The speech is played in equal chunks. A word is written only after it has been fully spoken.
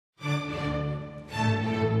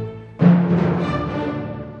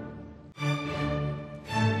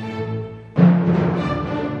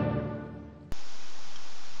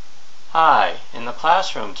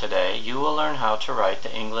classroom today, you will learn how to write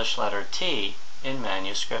the English letter T in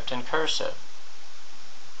manuscript and cursive.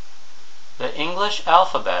 The English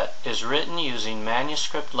alphabet is written using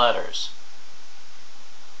manuscript letters.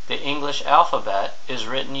 The English alphabet is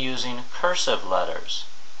written using cursive letters.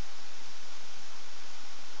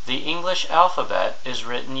 The English alphabet is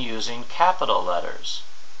written using capital letters.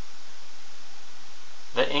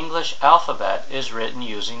 The English alphabet is written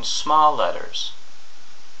using small letters.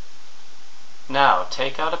 Now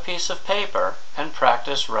take out a piece of paper and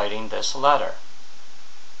practice writing this letter.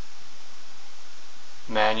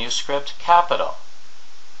 Manuscript capital.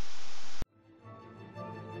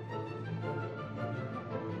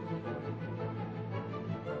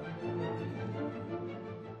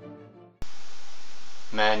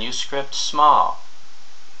 Manuscript small.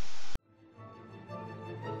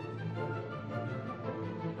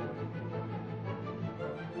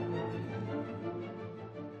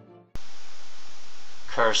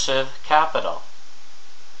 Cursive capital.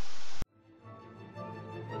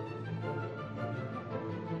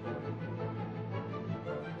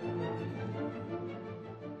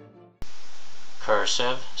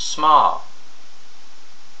 Cursive small.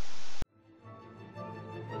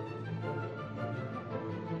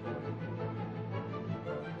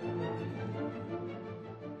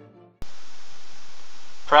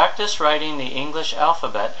 Practice writing the English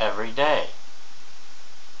alphabet every day.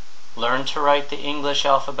 Learn to write the English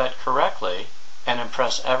alphabet correctly and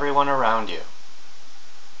impress everyone around you.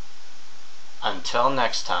 Until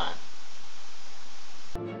next time.